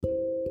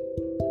Hi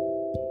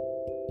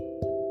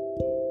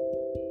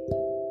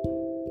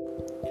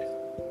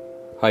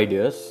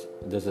dears,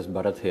 this is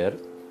Bharat here.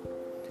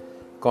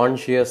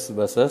 Conscious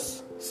versus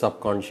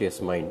subconscious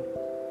mind.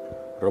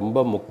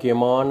 ரொம்ப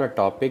முக்கியமான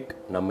topic,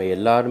 நம்ம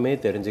எல்லாருமே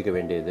தெரிஞ்சுக்க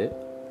வேண்டியது.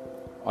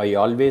 I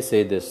always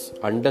say this,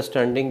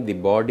 understanding the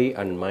body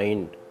and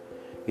mind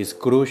is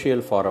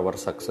crucial for our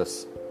success.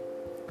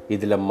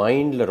 இதில்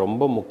மைண்டில்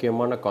ரொம்ப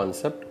முக்கியமான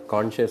concept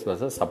conscious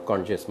versus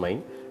subconscious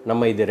mind.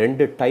 நம்ம இது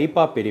ரெண்டு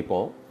டைப்பாக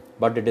பிரிப்போம்,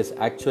 but it is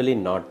actually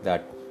not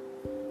that.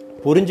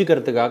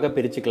 புரிஞ்சுக்கிறதுக்காக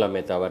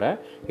பிரிச்சுக்கலாமே தவிர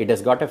it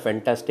has got a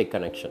fantastic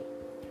connection.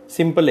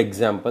 Simple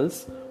examples,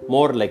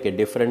 more like a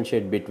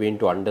differentiate between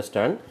to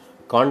understand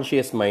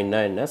conscious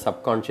மைண்ட்னா என்ன,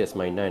 சப்கான்ஷியஸ்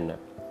மைண்ட்னா என்ன.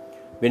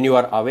 When you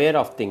are aware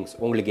of things,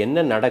 உங்களுக்கு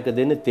என்ன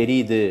நடக்குதுன்னு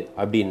தெரியுது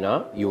அப்படின்னா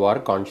யூ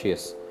ஆர்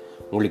கான்ஷியஸ்.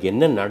 உங்களுக்கு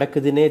என்ன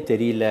நடக்குதுன்னே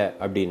தெரியல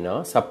அப்படின்னா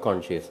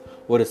சப்கான்ஷியஸ்.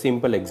 ஒரு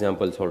சிம்பிள்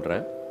எக்ஸாம்பிள்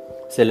சொல்கிறேன்.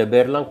 சில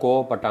பேர்லாம்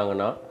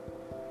கோவப்பட்டாங்கன்னா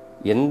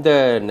எந்த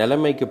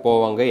நிலைமைக்கு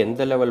போவாங்க,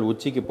 எந்த லெவல்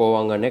உச்சிக்கு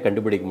போவாங்கன்னே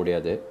கண்டுபிடிக்க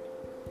முடியாது.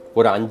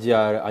 ஒரு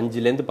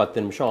 5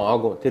 10 நிமிஷம்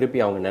ஆகும் திருப்பி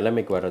அவங்க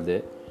நிலைமைக்கு வர்றது.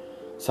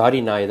 சாரி,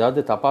 நான்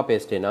ஏதாவது தப்பாக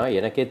பேசிட்டேன்னா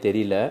எனக்கே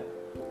தெரியல,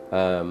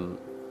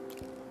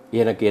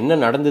 எனக்கு என்ன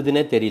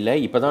நடந்ததுன்னே தெரியல,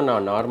 இப்போ தான்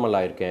நான் நார்மல்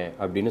ஆயிருக்கேன்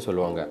அப்படின்னு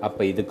சொல்லுவாங்க.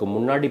 அப்போ இதுக்கு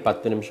முன்னாடி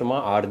 10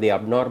 நிமிஷமாக are they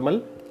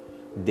abnormal?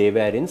 They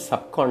were in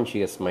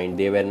subconscious mind.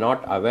 They were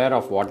not aware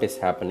of what is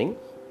happening.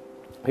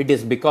 It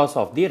is because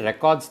of the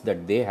records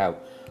that they have.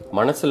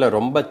 மனசில்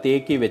ரொம்ப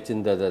தேக்கி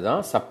வச்சிருந்தது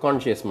தான்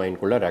சப்கான்ஷியஸ்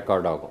மைண்ட்குள்ளே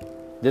ரெக்கார்ட் ஆகும்.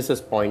 This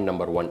is point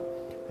number 1.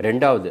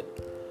 ரெண்டாவது,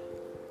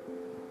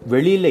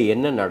 வெளியில்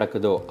என்ன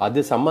நடக்குதோ அது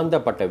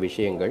சம்மந்தப்பட்ட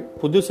விஷயங்கள்,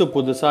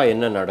 புதுசாக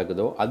என்ன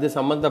நடக்குதோ அது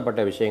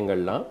சம்மந்தப்பட்ட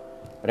விஷயங்கள்லாம்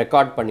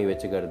ரெக்கார்ட் பண்ணி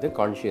வச்சுக்கிறது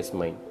conscious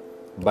mind.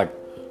 But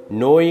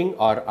knowing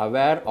or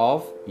aware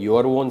of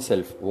your own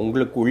self,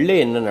 உங்களுக்கு உள்ளே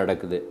என்ன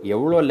நடக்குது,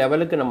 எவ்வளோ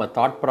லெவலுக்கு நம்ம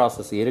தாட்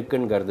ப்ராசஸ்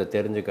இருக்குங்கிறத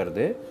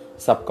தெரிஞ்சுக்கிறது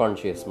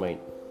சப்கான்ஷியஸ்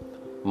மைண்ட்.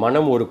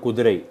 மனம் ஒரு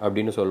குதிரை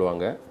அப்படின்னு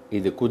சொல்லுவாங்க.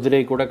 இது குதிரை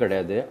கூட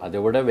கிடையாது, அதை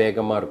விட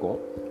வேகமாக இருக்கும்.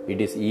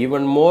 It is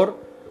even more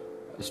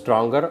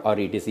stronger or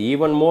it is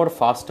even more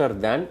faster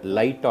than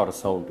light or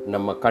sound.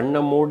 நம்ம கண்ணை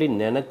மூடி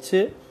நினச்சி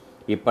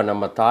இப்போ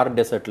நம்ம தார்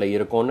டெசர்ட்டில்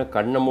இருக்கோன்னு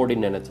கண்ணை மூடி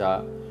நினச்சா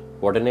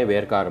உடனே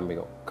வேர்க்க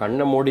ஆரம்பிக்கும்.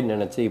 கண்ணை மூடி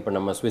நினச்சி இப்போ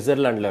நம்ம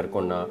சுவிட்சர்லாண்டில்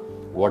இருக்கோம்னா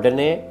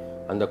உடனே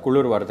அந்த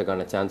குளிர்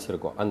வரதுக்கான சான்ஸ்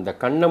இருக்கும். அந்த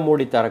கண்ணை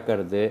மூடி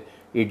திறக்கிறது,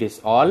 it is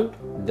all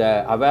the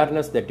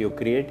awareness that you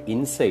create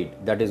inside,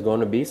 that is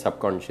gone to be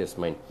subconscious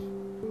mind.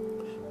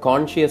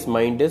 Conscious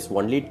mind is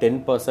only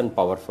 10%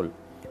 powerful,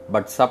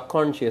 but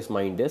subconscious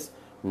mind is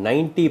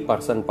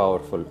 90%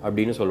 powerful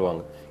அப்படின்னு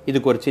சொல்லுவாங்க.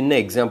 இதுக்கு ஒரு சின்ன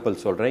எக்ஸாம்பிள்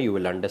சொல்கிறேன், you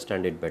will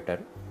understand it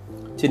better.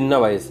 சின்ன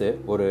வயசு,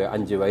 ஒரு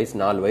 5 வயசு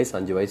 4 வயசு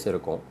 5 வயசு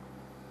இருக்கும்.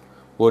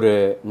 ஒரு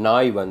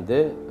நாய்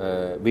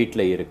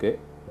வீட்டில் இருக்குது.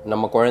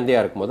 நம்ம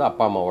குழந்தையாக இருக்கும்போது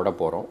அப்பா அம்மாவோட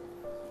போகிறோம்.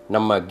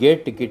 நம்ம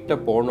கேட்டு கிட்ட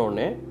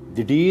போனோடனே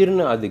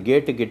திடீர்னு அது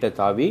கேட்டு கிட்ட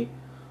தாவி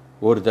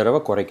ஒரு தடவை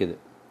குறைக்குது.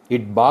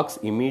 It box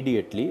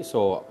immediately. ஸோ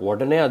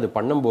உடனே அது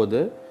பண்ணும்போது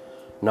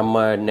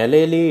நம்ம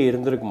நிலையிலேயே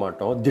இருந்திருக்க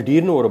மாட்டோம்,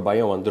 திடீர்னு ஒரு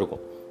பயம்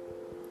வந்திருக்கும்.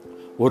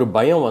 ஒரு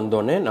பயம்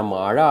வந்தோடனே நம்ம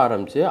அழ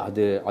ஆரம்பித்து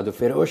அது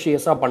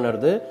ஃபெரோஷியஸாக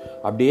பண்ணுறது,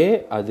 அப்படியே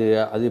அது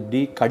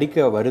இப்படி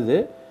கடிக்க வருது.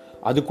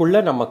 அதுக்குள்ளே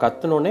நம்ம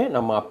கத்துனோடனே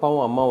நம்ம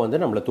அப்பாவும்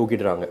அம்மாவும் நம்மளை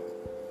தூக்கிடுறாங்க.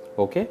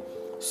 Okay,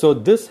 so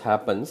this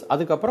happens.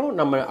 அதுக்கப்புறம்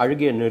நம்ம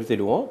அழுகையை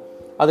நிறுத்திடுவோம்.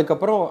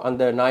 அதுக்கப்புறம்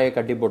அந்த நாயை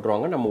கட்டி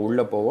போட்டுருவாங்க, நம்ம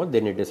உள்ளே போவோம்.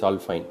 Then it is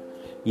all fine.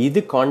 இது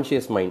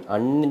கான்ஷியஸ் மைண்ட்.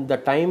 அந்த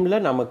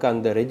டைமில் நமக்கு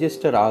அந்த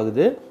ரெஜிஸ்டர்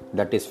ஆகுது,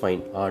 தட் இஸ்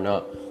ஃபைன்.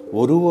 ஆனால்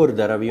ஒரு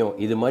தடவையும்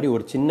இது மாதிரி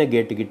ஒரு சின்ன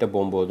கேட்டுக்கிட்ட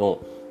போகும்போதும்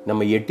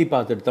நம்ம எட்டி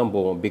பார்த்துட்டு தான்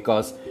போவோம்.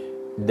 Because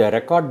the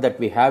record that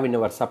we have in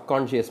our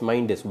subconscious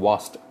mind is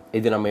vast.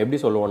 இது நம்ம எப்படி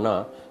சொல்லுவோம்னா,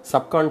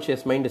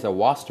 subconscious mind is a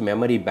vast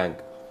memory bank.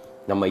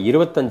 நம்ம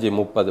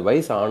 25-30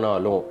 வயசு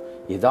ஆனாலும்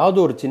ஏதாவது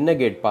ஒரு சின்ன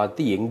கேட்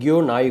பார்த்து எங்கேயோ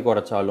நாய்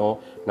குறைச்சாலும்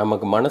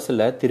நமக்கு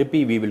மனசில்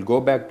திருப்பி we will go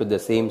back to the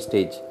same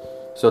stage.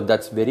 So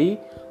that's very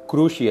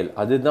crucial.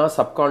 அதுதான்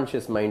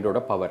சப்கான்ஷியஸ்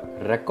மைண்டோட பவர்.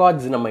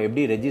 ரெக்கார்ட்ஸ் நம்ம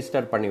எப்படி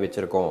ரெஜிஸ்டர் பண்ணி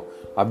வச்சுருக்கோம்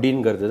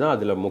அப்படிங்கிறது தான்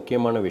அதில்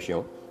முக்கியமான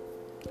விஷயம்.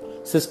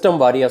 சிஸ்டம்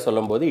வாரியாக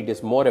சொல்லும்போது it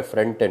is more a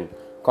front end.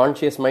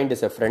 Conscious mind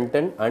is a front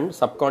end and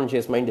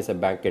subconscious mind is a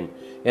back end.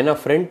 ஏன்னா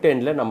ஃப்ரண்ட்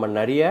எண்டில் நம்ம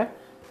நிறைய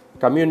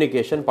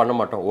கம்யூனிகேஷன் பண்ண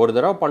மாட்டோம். ஒரு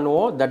தடவை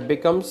பண்ணுவோம், that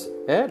becomes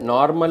a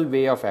normal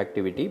way of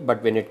activity.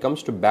 But when it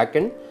comes to back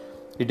end,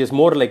 it is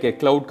more like a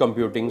cloud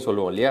computing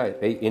சொல்லுவோம் இல்லையா,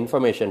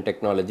 information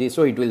technology.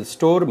 So it will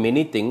store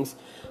many things.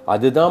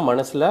 அதுதான்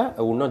மனசில்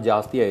இன்னும்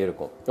ஜாஸ்தியாக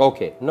இருக்கும்.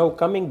 Okay, now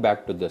coming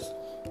back to this.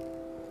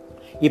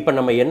 இப்போ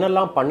நம்ம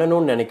என்னெல்லாம்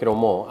பண்ணணும்னு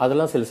நினைக்கிறோமோ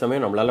அதெல்லாம் சில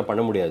சமயம் நம்மளால்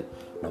பண்ண முடியாது.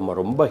 நம்ம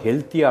ரொம்ப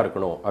ஹெல்த்தியாக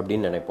இருக்கணும்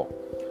அப்படின்னு நினைப்போம்.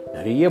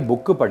 நிறைய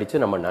புக்கு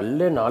படித்து நம்ம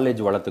நல்ல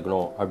நாலேஜ்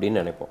வளர்த்துக்கணும்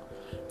அப்படின்னு நினைப்போம்.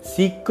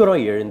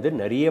 சீக்கிரம் எழுந்து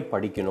நிறைய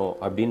படிக்கணும்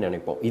அப்படின்னு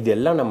நினைப்போம்.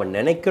 இதெல்லாம் நம்ம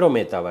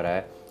நினைக்கிறோமே தவிர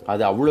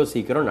அது அவ்வளோ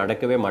சீக்கிரம்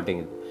நடக்கவே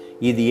மாட்டேங்குது.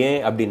 இது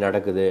ஏன் அப்படி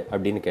நடக்குது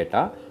அப்படின்னு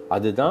கேட்டால்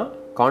அதுதான்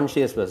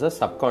கான்ஷியஸ் வெர்சஸ்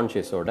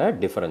சப்கான்ஷியஸோட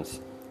டிஃபரன்ஸ்.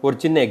 ஒரு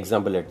சின்ன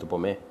எக்ஸாம்பிள்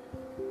எடுத்துப்போமே.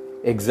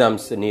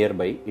 Exams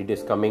nearby, it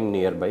is coming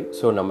nearby.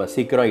 So நம்ம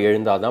சீக்கிரம்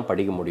எழுந்தால் தான்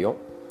படிக்க முடியும்.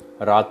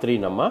 ராத்திரி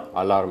நம்ம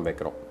அலாரம்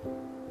வைக்கிறோம்,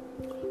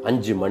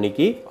 5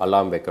 மணிக்கு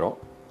அலாரம் வைக்கிறோம்.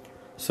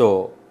 ஸோ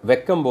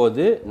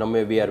வைக்கும்போது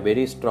நம்ம we are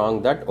very strong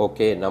that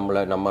okay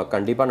நம்ம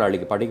கண்டிப்பாக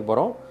நாளைக்கு படிக்க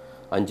போகிறோம்,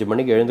 5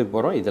 மணிக்கு எழுந்துக்க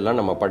போகிறோம், இதெல்லாம்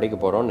நம்ம படிக்க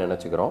போகிறோம்னு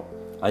நினச்சிக்கிறோம்.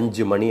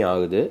 5 மணி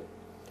ஆகுது.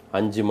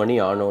 5 மணி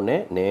ஆனோடனே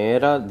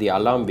நேராக the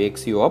alarm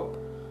wakes you up.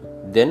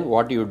 Then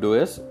what you do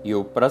is you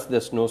press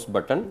the snooze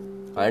button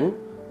and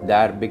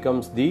there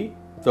becomes the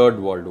third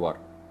world war.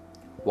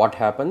 What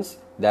happens?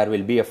 There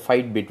will be a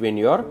fight between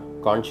your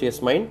conscious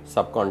mind,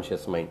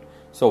 subconscious mind.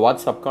 So what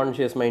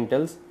subconscious mind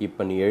tells?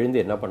 இப்போ நீ எழுந்து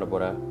என்ன பண்ண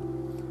போற?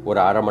 ஒரு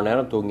அரை மணி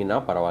நேரம் தூங்கினா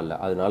பரவாயில்ல,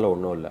 அதனால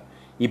ஒன்றும் இல்லை.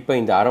 இப்போ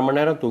இந்த அரை மணி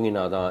நேரம்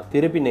தூங்கினாதான்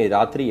திருப்பி நீ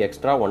ராத்திரி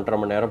எக்ஸ்ட்ரா 1.5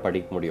 மணி நேரம்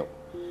படிக்க முடியும்.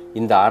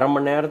 இந்த அரை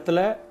மணி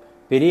நேரத்தில்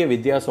பெரிய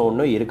வித்தியாசம்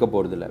ஒன்றும் இருக்க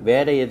போகிறதில்ல.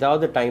 வேறு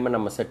ஏதாவது டைமை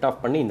நம்ம செட்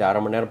ஆஃப் பண்ணி இந்த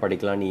அரை மணி நேரம்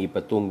படிக்கலாம், நீ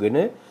இப்போ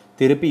தூங்குன்னு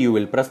திருப்பி you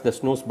will press the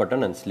snooze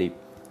button and sleep.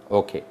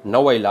 Okay,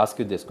 now I will ask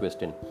you this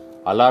question.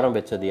 Alarm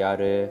வச்சது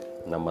யாரு?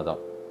 நம்ம தான்.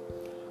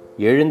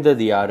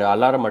 எழுந்தது யாரு?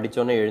 அலாரம்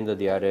அடித்தோன்னே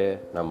எழுந்தது யாரு?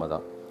 நம்ம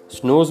தான்.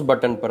 ஸ்னூஸ்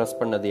பட்டன் ப்ரெஸ்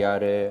பண்ணது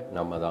யாரு?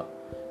 நம்ம தான்.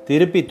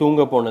 திருப்பி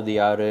தூங்க போனது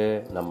யாரு?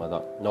 நம்ம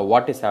தான். Now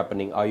what is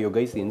happening? Are you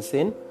guys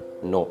insane?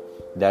 No.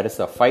 There is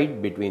a fight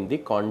between the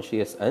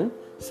conscious and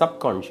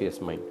subconscious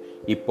mind.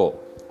 இப்போ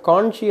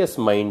கான்ஷியஸ்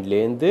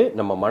மைண்ட்லேருந்து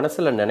நம்ம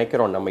மனசில்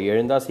நினைக்கிறோம் நம்ம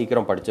எழுந்தால்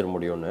சீக்கிரம் படிச்சிட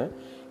முடியும்னு.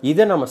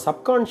 இதை நம்ம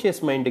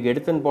சப்கான்ஷியஸ் மைண்டுக்கு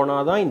எடுத்துன்னு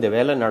போனால் தான் இந்த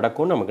வேலை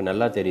நடக்கும்னு நமக்கு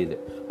நல்லா தெரியுது.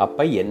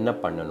 அப்போ என்ன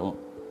பண்ணணும்?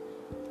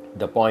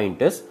 The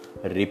point is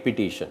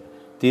repetition.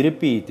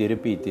 திருப்பி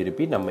திருப்பி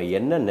திருப்பி நம்ம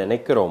என்ன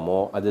நினைக்கிறோமோ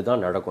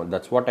அதுதான் நடக்கும்.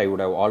 That's what I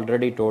would have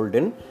already told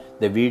in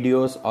the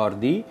videos or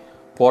the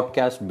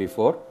podcast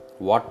before.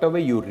 What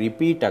ever you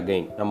repeat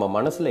again, நம்ம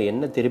மனசில்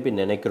என்ன திருப்பி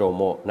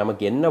நினைக்கிறோமோ,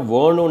 நமக்கு என்ன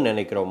வேணும்னு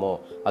நினைக்கிறோமோ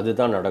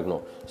அதுதான்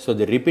நடக்கணும். So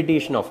the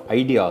repetition of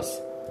ideas,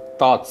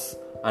 thoughts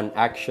and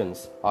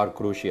actions R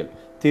crucial.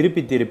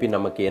 திருப்பி திருப்பி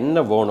நமக்கு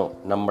என்ன வேணும்,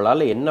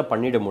 நம்மளால் என்ன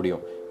பண்ணிட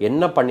முடியும்,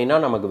 என்ன பண்ணினா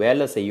நமக்கு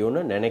வேலை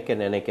செய்யும்னு நினைக்க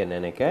நினைக்க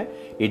நினைக்க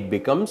it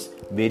becomes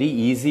very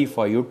easy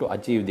for you to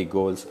achieve the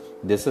goals.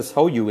 This is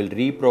how you will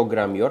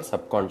reprogram your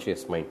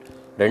subconscious mind.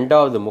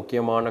 ரெண்டாவது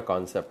முக்கியமான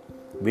கான்செப்ட்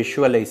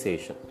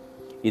விஷுவலைசேஷன்.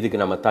 இதுக்கு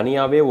நம்ம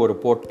தனியாகவே ஒரு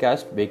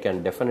podcast we can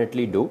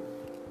definitely do.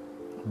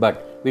 But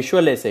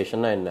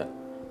விஷுவலைசேஷன்னா என்ன?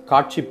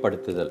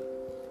 காட்சிப்படுத்துதல்.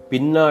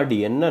 பின்னாடி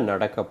என்ன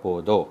நடக்க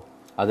போதோ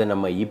அதை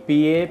நம்ம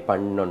இப்பயே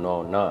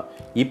பண்ணணும்னா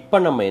இப்போ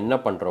நம்ம என்ன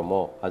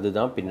பண்ணுறோமோ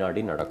அதுதான்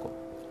பின்னாடி நடக்கும்.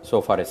 So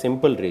for a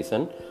simple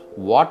reason,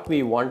 what we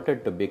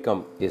wanted to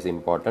become is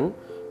important.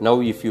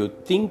 Now if you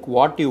think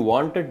what you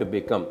wanted to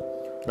become,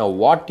 now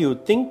what you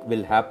think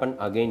will happen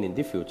again in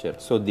the future.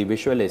 So the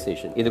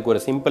visualization. இதுக்கு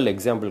ஒரு simple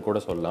example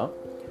கூட சொல்லலாம்.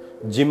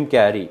 Gym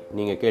carry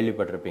நீங்கள்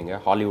கேள்விப்பட்டிருப்பீங்க,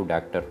 Hollywood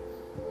actor.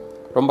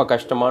 ரொம்ப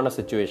கஷ்டமான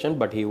situation,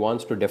 but he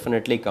wants to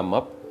definitely come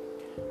up.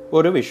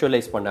 ஒரு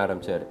visualize பண்ண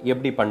ஆரம்பிச்சார்.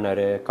 எப்படி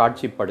பண்ணார்?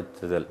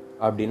 காட்சிப்படுத்துதல்.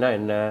 அப்படின்னா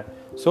என்ன?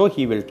 So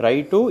he will try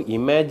to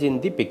imagine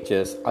the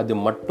pictures. அது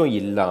மட்டும்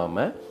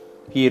இல்லாமல்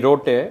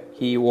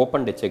he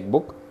opened a cheque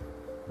book.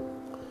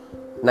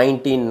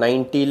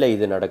 1990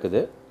 இது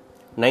நடக்குது.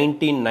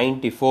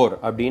 1994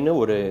 அப்படின்னு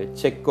ஒரு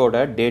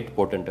செக்கோட டேட்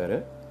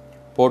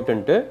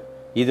போட்டுன்ட்டு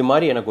இது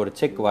மாதிரி எனக்கு ஒரு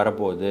செக்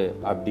வரப்போகுது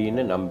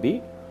அப்படின்னு நம்பி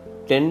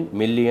 $10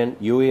 million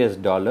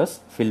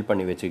ஃபில்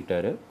பண்ணி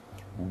வச்சுக்கிட்டாரு.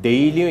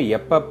 டெய்லியும்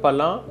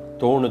எப்பப்பெல்லாம்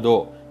தோணுதோ,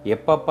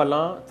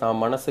 எப்பப்பெல்லாம் தான்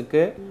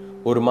மனசுக்கு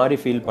ஒரு மாதிரி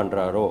ஃபீல்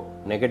பண்ணுறாரோ,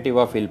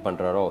 நெகட்டிவாக ஃபீல்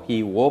பண்ணுறாரோ, he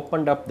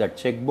opened up that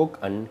cheque book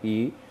and he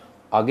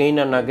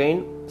again and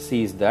again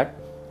sees that.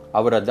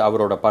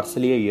 அவரோட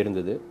பர்ஸ்லேயே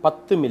இருந்தது.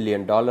 $10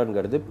 million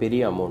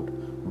பெரிய அமௌண்ட்.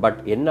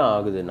 பட் என்ன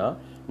ஆகுதுன்னா,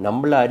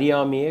 நம்மளை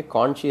அறியாமையே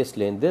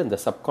கான்ஷியஸ்லேருந்து அந்த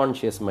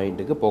சப்கான்ஷியஸ்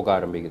மைண்டுக்கு போக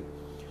ஆரம்பிக்குது.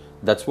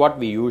 That's what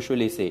we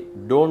usually say,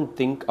 don't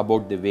think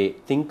about the way,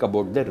 think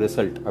about the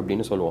result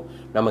அப்படின்னு சொல்லுவோம்.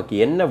 நமக்கு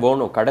என்ன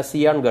வேணும்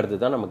கடைசியாங்கிறது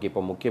தான் நமக்கு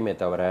இப்போ முக்கியமே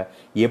தவிர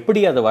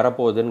எப்படி அது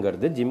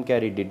வரப்போகுதுங்கிறது Jim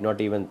Carrey did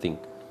not even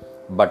think.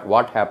 But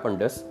what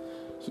happened is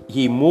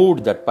he moved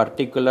that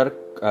particular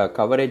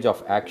coverage of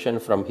action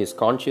from his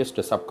conscious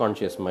to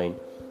subconscious mind.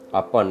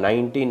 அப்போ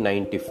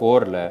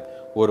 1994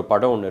 ஒரு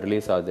படம் ஒன்று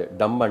ரிலீஸ் ஆகுது,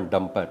 டம்ப் அண்ட்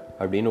டம்பர்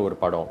அப்படின்னு ஒரு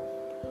படம்.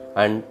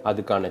 அண்ட்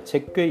அதுக்கான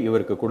செக்கு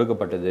இவருக்கு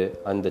கொடுக்கப்பட்டது.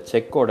 அந்த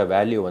செக்கோட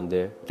வேல்யூ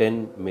 $10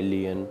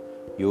 million.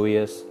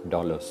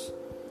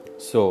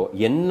 ஸோ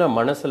என்ன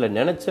மனசில்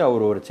நினச்சி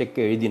அவர் ஒரு செக்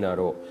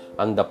எழுதினாரோ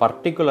அந்த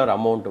பர்டிகுலர்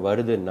அமௌண்ட்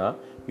வருதுன்னா,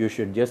 you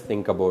should just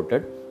think about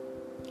it.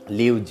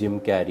 Leave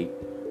gym carry,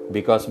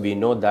 because we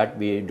know that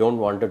we don't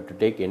want to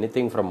take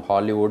anything from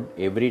Hollywood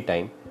every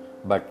time,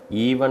 but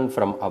even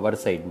from our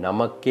side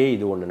நமக்கே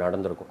இது ஒன்று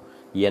நடந்திருக்கும்.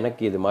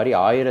 எனக்கு இது மாதிரி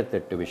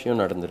 1008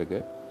 விஷயம் நடந்திருக்கு.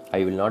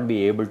 I will not be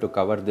able to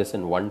cover this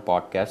in one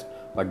podcast,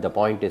 but the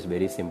point is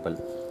very simple.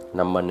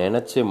 நம்ம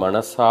நினச்சி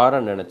மனசார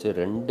நினச்சி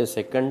 2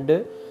 செகண்டு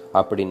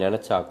அப்படி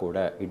நினச்சா கூட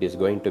it is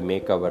going to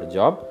make our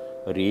job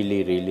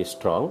really really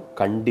strong.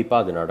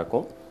 கண்டிப்பாக அது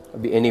நடக்கும்.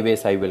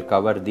 Anyways, I will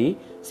cover the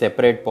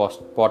separate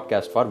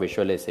podcast for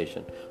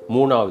visualization.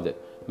 மூணாவது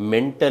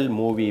மென்டல்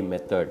மூவி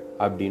மெத்தட்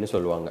அப்படின்னு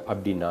சொல்லுவாங்க.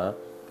 அப்படின்னா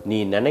நீ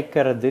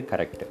நினைக்கிறது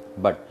கரெக்டு,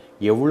 பட்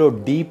எவ்வளோ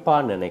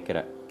டீப்பாக நினைக்கிற.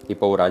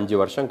 இப்போ ஒரு 5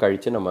 வருஷம்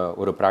கழித்து நம்ம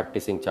ஒரு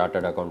ப்ராக்டிசிங்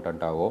சார்ட்டர்ட்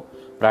அக்கௌண்டண்ட்டாவோ,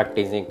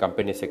 ப்ராக்டிசிங்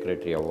கம்பெனி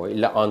செக்ரட்டரியாவோ,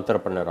 இல்லை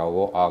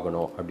ஆண்டர்ப்ரனராகவோ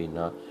ஆகணும்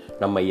அப்படின்னா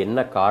நம்ம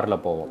என்ன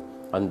காரில் போவோம்,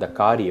 அந்த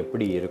கார்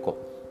எப்படி இருக்கும்,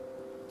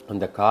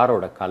 அந்த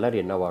காரோட கலர்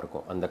என்னவாக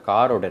இருக்கும், அந்த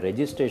காரோட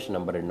ரெஜிஸ்ட்ரேஷன்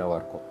நம்பர் என்னவாக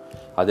இருக்கும்.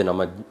 அது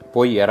நம்ம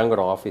போய்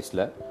இறங்குறோம்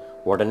ஆஃபீஸில்,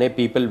 உடனே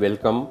people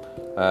welcome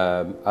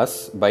us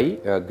by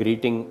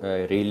greeting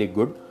really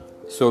good.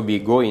 So we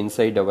go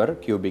inside our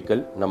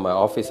cubicle, நம்ம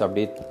ஆஃபீஸ்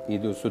அப்படியே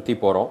இது சுற்றி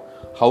போகிறோம்.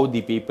 How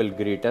the people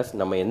greet us,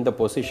 நம்ம எந்த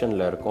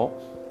பொசிஷனில் இருக்கோம்,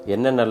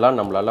 என்னென்னலாம்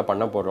நம்மளால்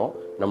பண்ண போகிறோம்,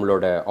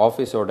 நம்மளோட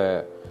ஆஃபீஸோட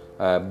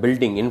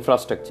பில்டிங்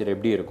இன்ஃப்ராஸ்ட்ரக்சர்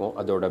எப்படி இருக்கும்,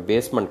 அதோட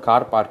பேஸ்மெண்ட்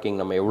கார் பார்க்கிங்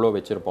நம்ம எவ்வளோ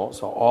வச்சுருப்போம்.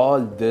 So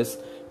all this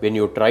when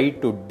you try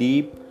to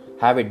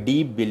have a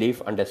deep belief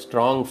and a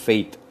strong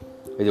faith,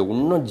 இது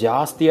இன்னும்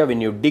ஜாஸ்தியாக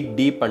when you dig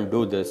deep and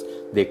do this,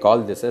 they call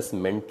this as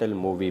mental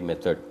movie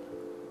method.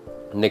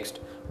 Next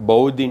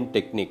Baudouin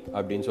technique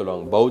அப்படின்னு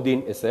சொல்லுவாங்க.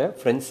 Baudouin is a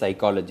French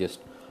psychologist.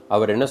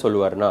 அவர் என்ன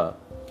சொல்லுவார்னா,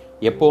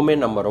 எப்போவுமே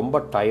நம்ம ரொம்ப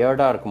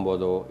டயர்டாக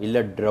இருக்கும்போதோ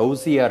இல்லை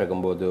ட்ரௌசியாக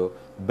இருக்கும்போதோ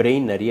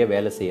பிரெயின் நிறைய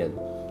வேலை செய்யாது.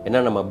 ஏன்னா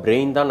நம்ம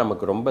பிரெயின் தான்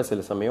நமக்கு ரொம்ப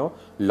சில சமயம்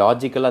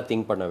லாஜிக்கலாக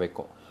திங்க் பண்ண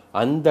வைக்கும்.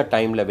 அந்த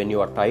டைமில் when you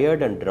are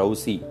tired and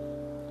drowsy,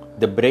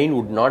 the brain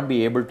would not be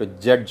able to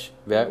judge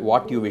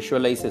what you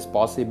visualize is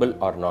possible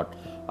or not.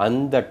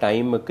 அந்த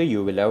டைமுக்கு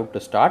you will have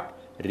to start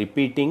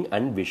repeating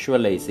and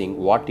visualizing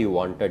what you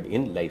wanted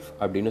in life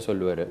அப்படின்னு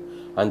சொல்லுவார்.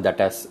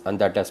 and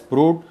that has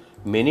proved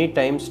many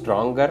times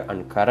stronger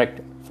and correct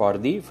for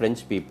the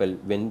French people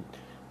when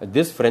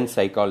this French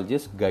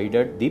psychologist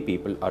guided the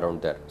people around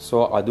there. So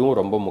அதுவும்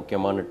ரொம்ப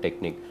முக்கியமான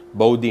technique,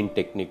 Baudouin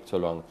technique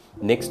சொல்லுவாங்க.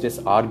 Next is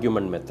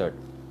argument method.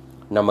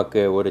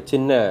 நமக்கு ஒரு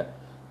சின்ன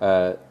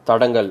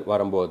தடங்கள்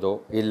வரும்போதோ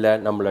இல்லை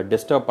நம்மளை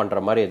டிஸ்டர்ப் பண்ணுற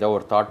மாதிரி ஏதோ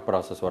ஒரு தாட்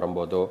ப்ராசஸ்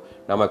வரும்போதோ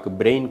நமக்கு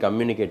பிரெயின்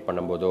கம்யூனிகேட்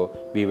பண்ணும்போதோ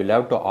we will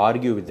have to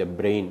argue with the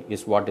brain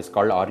is what is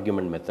called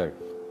argument method.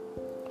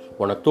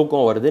 உனக்கு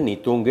தூக்கம் வருது, நீ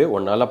தூங்கு,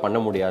 உன்னால் பண்ண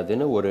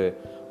முடியாதுன்னு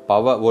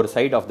ஒரு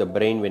side of the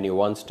brain when you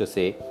wants to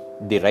say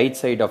the right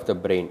side of the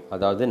brain,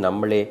 அதாவது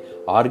நம்மளே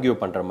ஆர்கியூ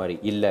பண்ணுற மாதிரி,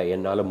 இல்லை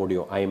என்னால்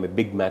முடியும், I am a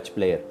big match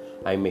player,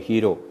 I am a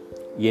hero,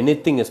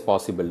 anything is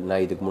possible,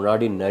 நான் இதுக்கு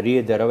முன்னாடி நிறைய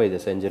தடவை இதை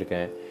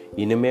செஞ்சுருக்கேன்,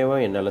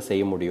 இனிமேவும் என்னால்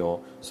செய்ய முடியும்,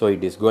 so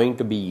it is going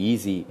to be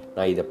easy,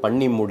 நான் இதை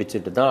பண்ணி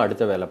முடிச்சுட்டு தான்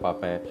அடுத்த வேலை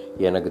பார்ப்பேன்,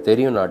 எனக்கு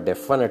தெரியும் நான்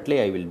definitely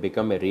I will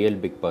become a real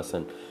big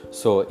person,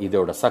 so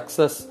இதோட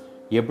சக்ஸஸ்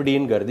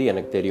எப்படிங்கிறது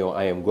எனக்கு தெரியும்,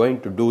 I am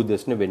going to do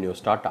திஸ்னு when you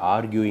start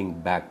arguing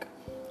back,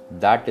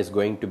 that is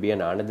going to be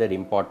another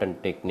important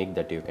technique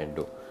that you can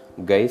do.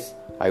 Guys,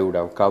 I would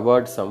have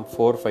covered some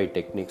 4-5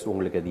 techniques.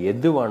 உங்களுக்கு அது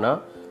எது வேணா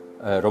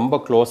ரொம்ப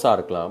க்ளோஸாக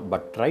இருக்கலாம்,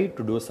 but try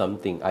to do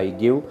something. I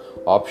give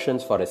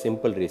options for a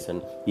simple reason.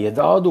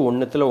 ஏதாவது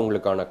ஒன்றுத்தில்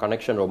உங்களுக்கான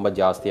connection ரொம்ப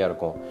ஜாஸ்தியாக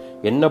இருக்கும்.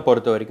 என்னை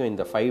பொறுத்த வரைக்கும்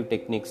இந்த 5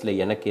 டெக்னிக்ஸில்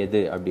எனக்கு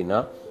எது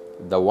அப்படின்னா,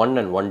 the one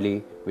and only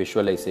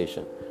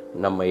visualization.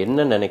 நம்ம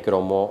என்ன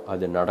நினைக்கிறோமோ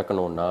அது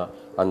நடக்கணும்னா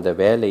அந்த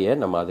வேலையை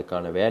நம்ம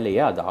அதுக்கான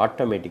வேலையை அது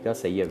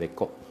ஆட்டோமேட்டிக்காக செய்ய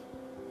வைக்கும்.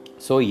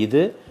 ஸோ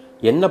இது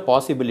என்ன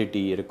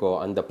பாசிபிலிட்டி இருக்கோ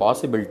அந்த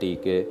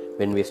பாசிபிலிட்டிக்கு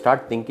when we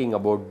start thinking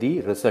about the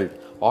result,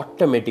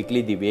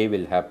 automatically the way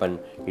will happen.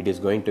 It is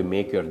going to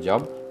make your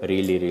job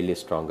really, really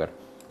stronger.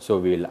 So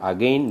we will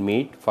again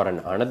meet for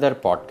another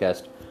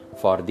podcast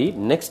for the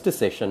next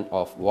session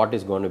of what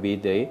is going to be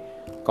the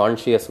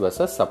conscious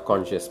versus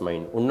subconscious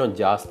mind. இன்னும்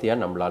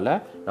ஜாஸ்தியாக நம்மளால்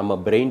நம்ம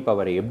brain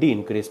பவரை எப்படி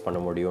increase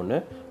பண்ண முடியும்னு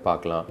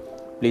பார்க்கலாம்.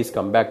 Please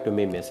come back to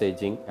me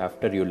messaging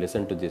after you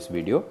listen to this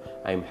video.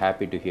 I am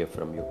happy to hear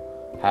from you.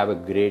 Have a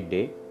great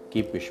day.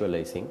 Keep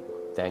visualizing.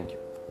 Thank you.